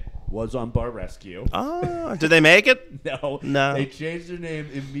believe it, was on Bar Rescue. Oh, did they make it? No. They changed their name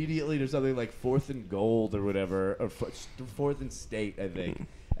immediately to something like 4th and Gold or whatever, or 4th and State, I think.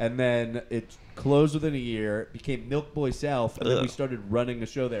 And then it closed within a year, became Milk Boy South, and then we started running a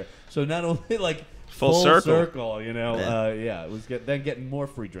show there. So not only like full circle, you know, it was getting more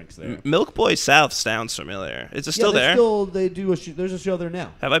free drinks there. Milk Boy South sounds familiar. Is it still there? They do there's a show there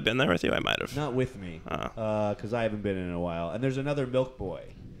now. Have I been there with you? I might have. Not with me, because I haven't been in a while. And there's another Milk Boy.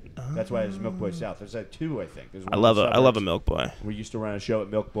 That's why there's Milk Boy South. There's two, I think. There's one I love a Milk Boy. We used to run a show at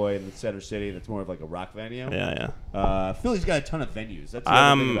Milk Boy in the Center City. That's more of like a rock venue. Yeah. Philly's got a ton of venues. That's the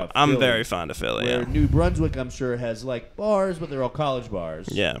other thing about Philly. I'm very fond of Philly. Where New Brunswick, I'm sure, has like bars, but they're all college bars.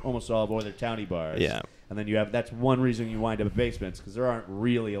 Yeah. Almost all, or they're towny bars. Yeah. And then that's one reason you wind up at basements, because there aren't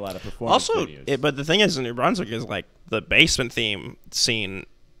really a lot of performance venues. But the thing is, in New Brunswick is like the basement theme scene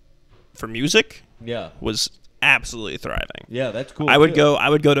for music. Was absolutely thriving. Yeah, that's cool. I would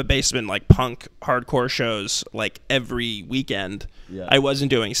go to basement like punk hardcore shows like every weekend. Yeah. I wasn't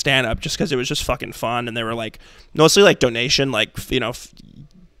doing stand up just because it was just fucking fun, and they were like mostly like donation, like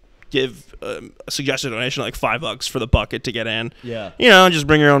give a suggested donation like $5 for the bucket to get in. Yeah. You know, and just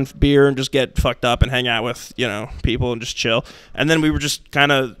bring your own beer and just get fucked up and hang out with, people and just chill. And then we were just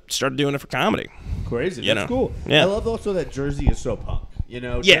kind of started doing it for comedy. Crazy. That's cool. Yeah. I love also that Jersey is so punk.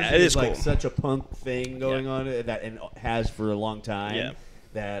 Jersey it is like cool. such a punk thing going on and has for a long time. Yeah.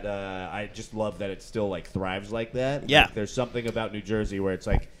 That I just love that it still like thrives like that. Yeah. Like, there's something about New Jersey where it's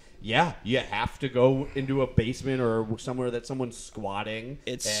like, yeah, you have to go into a basement or somewhere that someone's squatting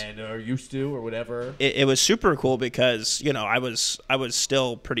and are used to or whatever. It was super cool because I was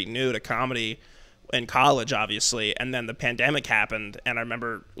still pretty new to comedy in college, obviously, and then the pandemic happened, and I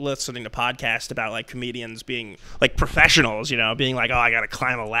remember listening to podcasts about like comedians being like professionals, being like, oh, I gotta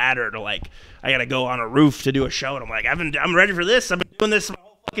climb a ladder to like, I gotta go on a roof to do a show, and I'm like, I'm ready for this. I've been doing this my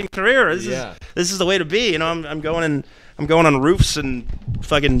whole fucking career. This is the way to be. I'm going on roofs and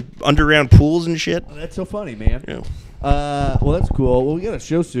fucking underground pools and shit. Oh, that's so funny, man. Yeah. Well, that's cool. Well, we got a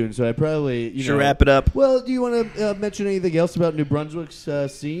show soon, so I probably should wrap it up. Well, do you want to mention anything else about New Brunswick's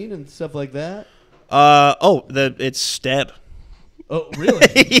scene and stuff like that? It's dead. Oh, really?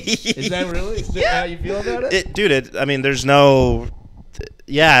 Is that really how you feel about it? I mean, there's no.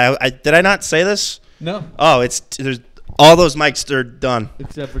 Yeah, did I not say this? No. Oh, there's all those mics are done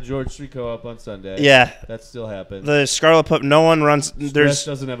except for George Street Co-op on Sunday. Yeah, that still happens. The Scarlet Pup. No one runs. Stress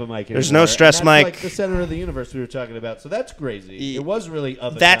doesn't have a mic anymore. There's no Stress mic. Like the center of the universe we were talking about. So that's crazy. It was really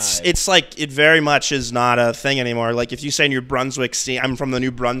other. It's like it very much is not a thing anymore. Like if you say New Brunswick scene, I'm from the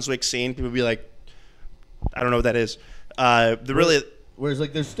New Brunswick scene. People would be like, I don't know what that is. Whereas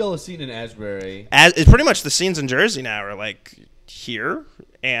like there's still a scene in Asbury. It's pretty much the scenes in Jersey now are like here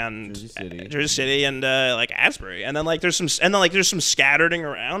and Jersey City and like Asbury, and then like there's some scattering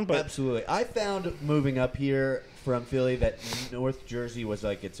around. But absolutely, I found moving up here from Philly that North Jersey was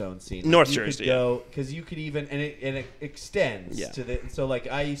like its own scene. North Jersey, because you could even and it extends to the. So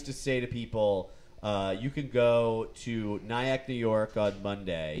like I used to say to people, you can go to Nyack, New York on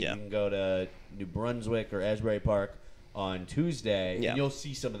Monday. Yeah. You can go to New Brunswick or Asbury Park on Tuesday, and you'll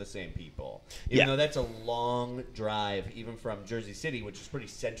see some of the same people. Even though that's a long drive, even from Jersey City, which is pretty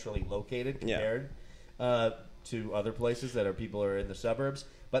centrally located compared to other places that people are in the suburbs.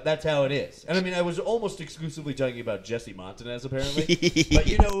 But that's how it is. And I mean, I was almost exclusively talking about Jesse Montanez, apparently. But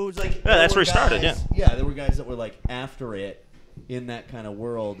it was like that's where he started. Yeah, there were guys that were like after it in that kind of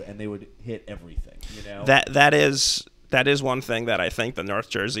world, and they would hit everything. That is that is one thing that I think the North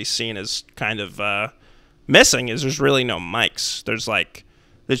Jersey scene is kind of missing. Is there's really no mics.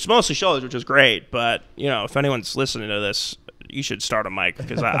 There's mostly shows, which is great, but if anyone's listening to this, you should start a mic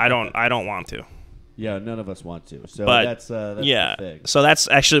because I don't want to. Yeah, none of us want to. So But that's yeah, the thing. so that's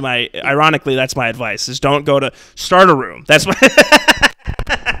actually ironically, that's my advice: is don't go to start a room. That's my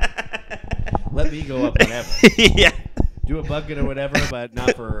Let me go up whenever. yeah. Do a bucket or whatever, but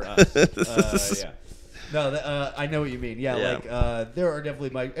not for us. Yeah. No, I know what you mean. Yeah, Yeah. there are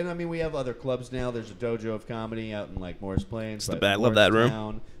definitely and I mean we have other clubs now. There's a dojo of comedy out in Morris Plains. I love that room.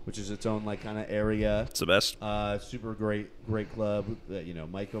 Town, which is its own kind of area. It's the best. Super great club.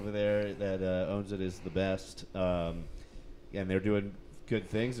 Mike over there that owns it is the best. And they're doing good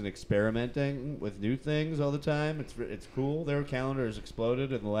things and experimenting with new things all the time. It's cool. Their calendar has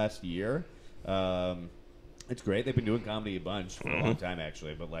exploded in the last year. It's great. They've been doing comedy a bunch for a long time,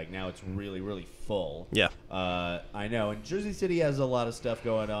 actually, but now it's really, really full. Yeah. I know. And Jersey City has a lot of stuff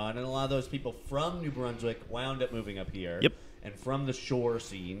going on, and a lot of those people from New Brunswick wound up moving up here. Yep. And from the shore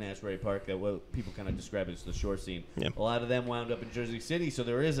scene, Asbury Park, that what people kind of describe as the shore scene. Yep. A lot of them wound up in Jersey City, so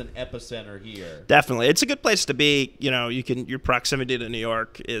there is an epicenter here. Definitely, it's a good place to be. Your proximity to New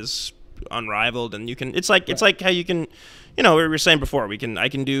York is unrivaled, and you can. It's like how you can, we were saying before. I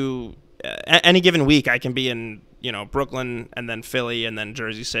can do. Any given week, I can be in Brooklyn and then Philly and then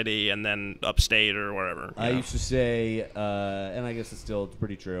Jersey City and then upstate or wherever. I used to say, and I guess it's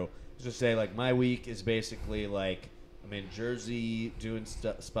pretty true. I used to say my week is basically I'm in Jersey doing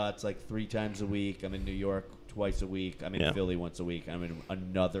spots 3 times a week. I'm in New York twice a week. I'm in Philly once a week. I'm in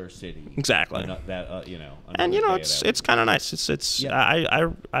another city. Exactly. And it's kind of nice. It's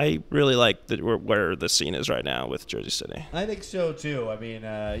I really like where the scene is right now with Jersey City. I think so too. I mean,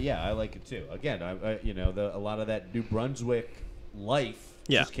 I like it too. Again, a lot of that New Brunswick life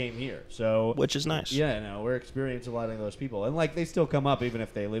just came here, so which is nice. Yeah, we're experiencing a lot of those people, and they still come up even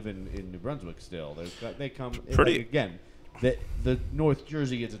if they live in New Brunswick. Still, they come again. The North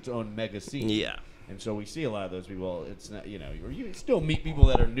Jersey is its own mega scene. Yeah. And so we see a lot of those people. It's not, you still meet people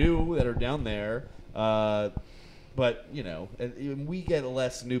that are new, that are down there. But, and we get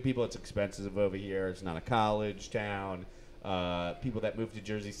less new people. It's expensive over here. It's not a college town. People that move to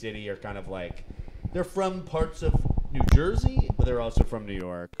Jersey City are kind of they're from parts of New Jersey, but they're also from New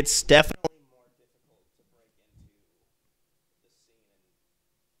York. It's definitely more difficult to break into the scene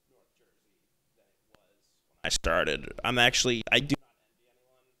in North Jersey than it was when I started. I do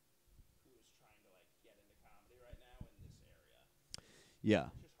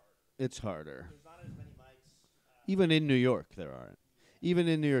Yeah, it's harder. There's not as many mics. Even in New York, there aren't. Even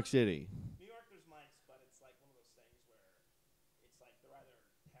in New York City. New York, there's mics, but it's one of those things where it's they're either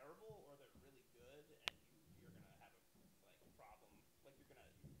terrible or they're really good, and you're gonna have a problem. You're gonna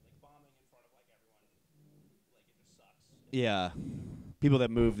bombing in front of everyone. It just sucks. Yeah, people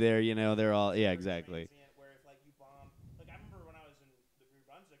that move there, they're all exactly. Where if you bomb, I remember when I was in the New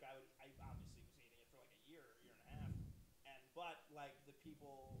Brunswick, I obviously was eating it for a year and a half. But the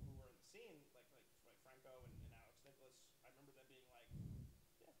people who were in the scene, like Franco and Alex Nicholas, I remember them being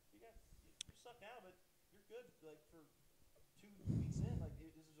yeah, you suck now, but you're good. For 2 weeks in,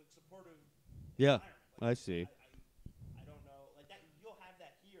 this is a supportive environment. I see. I don't know, that. You'll have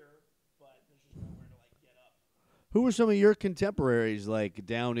that here, but there's just nowhere to get up. Who were some of your contemporaries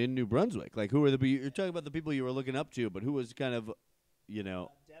down in New Brunswick? Who were you're talking about the people you were looking up to, but who was kind of, Devin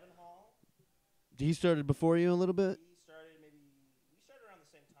Hall. He started before you a little bit.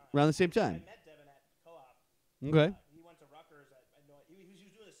 Around the same time. I met Devin at co-op. Okay. He went to Rutgers. He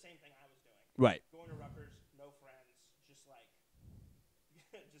was doing the same thing I was doing. Right. Going to Rutgers, no friends, just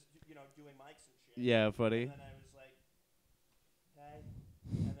doing mics and shit. Yeah, funny. And then I was hey,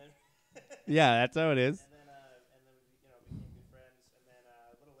 and then. Yeah, that's how it is. And then became good friends. And then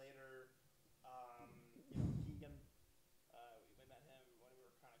a little later, Keegan, we met him when we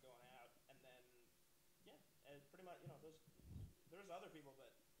were kind of going out, and then and pretty much there's other people,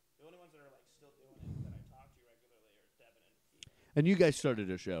 but. The only ones that are still doing it that I talk to regularly are Devin and Keegan. And you guys started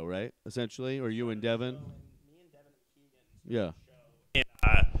a show, right? Essentially, or you and Devin? Me and Devin and Keegan. Yeah. In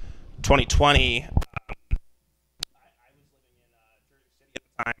 2020, I was living in Jersey City at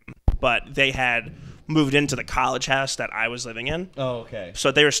the time, but they had moved into the college house that I was living in. Oh, okay.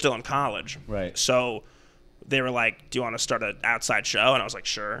 So they were still in college. Right. So they were like, "Do you want to start an outside show?" And I was like,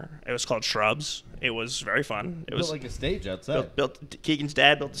 "Sure." It was called Shrubs. It was very fun. It was a stage outside. Built Keegan's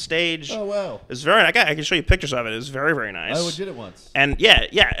dad built the stage. Oh wow! It was very. I can show you pictures of it. It was very, very nice. I did it once. And yeah,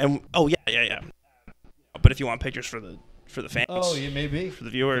 and But if you want pictures for the fans, maybe for the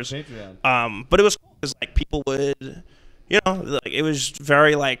viewers, Patreon. But it was cool because people would, you know, like, it was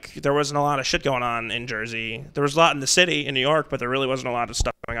very like there wasn't a lot of shit going on in Jersey. There was a lot in the city in New York, but there really wasn't a lot of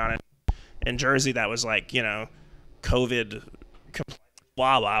stuff going on in Jersey that was like, you know, COVID,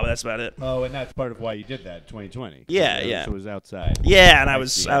 blah blah. But that's about it. Oh, and that's part of why you did that 2020. Yeah, yeah. So it was outside. Yeah, and I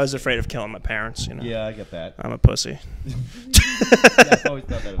was afraid of killing my parents. You know. Yeah, I get that. I'm a pussy. Yeah, I've always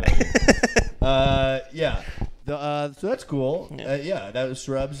thought that about you. Yeah. So that's cool. Yeah, that was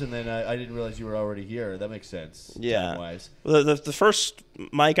Shrubs, and then I didn't realize you were already here. That makes sense. Yeah. Time-wise. Well, the first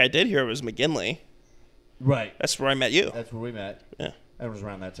mic I did here was McGinley. Right. That's where I met you. That's where we met. Yeah. That was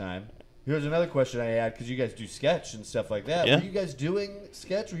around that time. Here's another question I had, because you guys do sketch and stuff like that. Yeah. Were you guys doing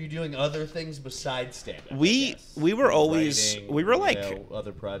sketch? Were you doing other things besides stand-up? We were always Writing, we were like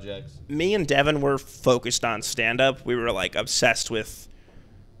other projects. Me and Devin were focused on stand-up. We were like obsessed with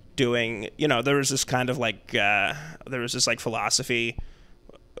doing, you know, there was this kind of like philosophy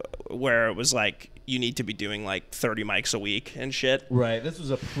where it was like you need to be doing like 30 mics a week and shit. Right. This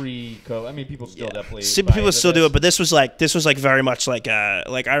was a pre-COVID. I mean, people still definitely. People still do it, but this was like very much like I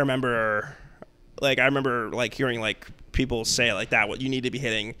remember like hearing like people say like that. What you need to be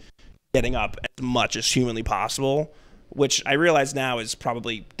getting up as much as humanly possible, which I realize now is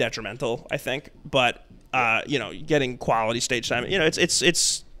probably detrimental. I think, but you know, getting quality stage time. You know,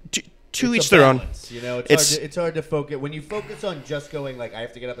 it's to each their own. You know, it's hard to focus when you focus on just going like I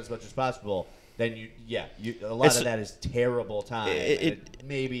have to get up as much as possible. Then a lot of that is terrible time. It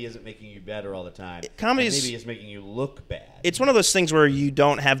maybe isn't making you better all the time. Maybe is making you look bad. It's one of those things where you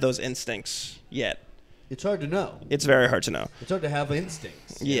don't have those instincts yet. It's hard to know. It's very hard to know. It's hard to have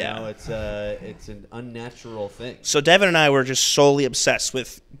instincts. You know? It's an unnatural thing. So Devin and I were just solely obsessed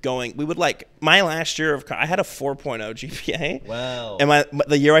with going. We would like my last year of I had a 4.0 GPA. Wow. And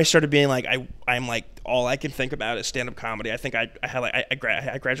the year I started being like I'm like all I can think about is stand-up comedy. I think I had like I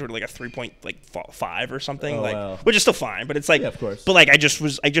graduated like a 3.5 or something, which is still fine, but it's like, yeah, of course. But like I just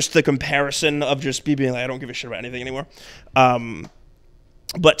the comparison of just being like I don't give a shit about anything anymore.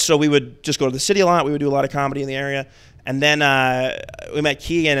 But so we would just go to the city a lot. We would do a lot of comedy in the area, and then we met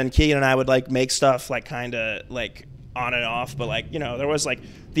Keegan, and Keegan and I would like make stuff like kind of like on and off. But like, you know, there was like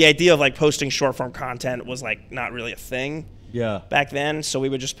the idea of like posting short form content was like not really a thing. Yeah. Back then, so we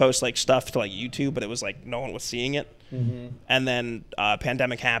would just post like stuff to like YouTube, but it was like no one was seeing it. Mm-hmm. And then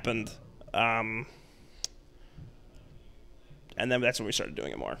pandemic happened, and then that's when we started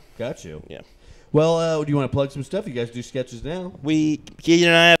doing it more. Got you. Yeah. Well, do you want to plug some stuff? You guys do sketches now? Keegan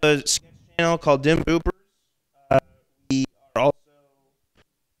and I have a sketch channel called Dim Boopers. We are also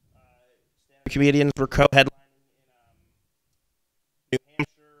stand-up comedians. We're co-headlining in New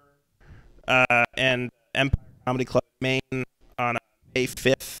Hampshire and Empire Comedy Club Maine on May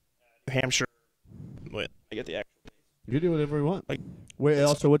 5th, New Hampshire. Wait, I get the actual date. You can do whatever you want. Like,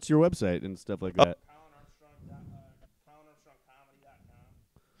 also, what's your website and stuff like that?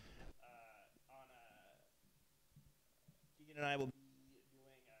 And I will be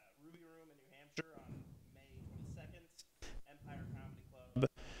doing Ruby Room in New Hampshire on May 22nd, Empire Comedy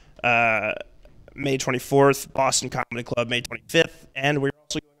Club May 24th, Boston Comedy Club May 25th, and we're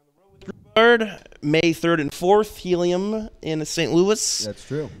also going on the road with Grubard May 3rd and 4th, Helium in St. Louis. That's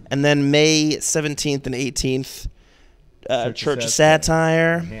true. And then May 17th and 18th, Church of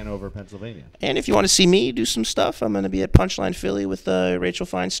Satire, Hanover, Pennsylvania. And if you want to see me do some stuff, I'm going to be at Punchline Philly with Rachel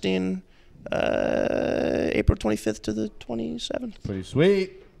Feinstein. April 25th to the 27th. Pretty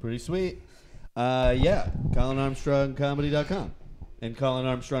sweet. Yeah, ColinArmstrongComedy.com. And Colin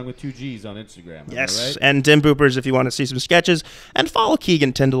Armstrong with 2 G's on Instagram. Yes, right? And Dim Boopers if you want to see some sketches. And follow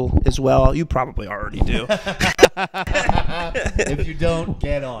Keegan Tyndall as well. You probably already do. If you don't,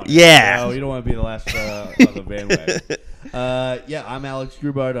 get on it. Yeah. You don't want to be the last on the bandwagon. Yeah, I'm Alex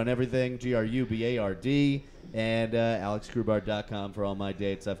Grubard on everything, Grubard. And AlexGrubard.com for all my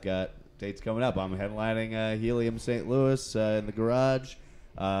dates. I've got dates coming up. I'm headlining Helium St. Louis in the Garage.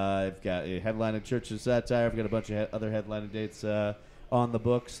 I've got a headlining Church of Satire. I've got a bunch of other headlining dates on the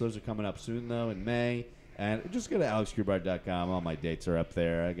books. Those are coming up soon, though, in May. And just go to AlexGrubard.com. All my dates are up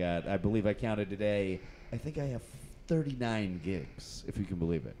there. I believe I counted today. I think I have 39 gigs, if you can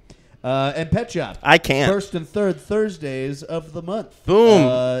believe it. And Pet Shop. I can't. First and third Thursdays of the month.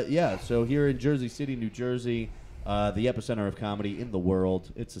 Boom. Yeah, so here in Jersey City, New Jersey, the epicenter of comedy in the world.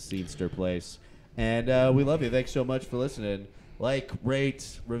 It's a scenester place. And we love you. Thanks so much for listening. Like,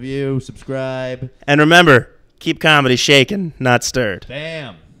 rate, review, subscribe. And remember, keep comedy shaken, not stirred.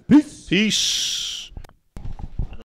 Bam. Peace. Peace.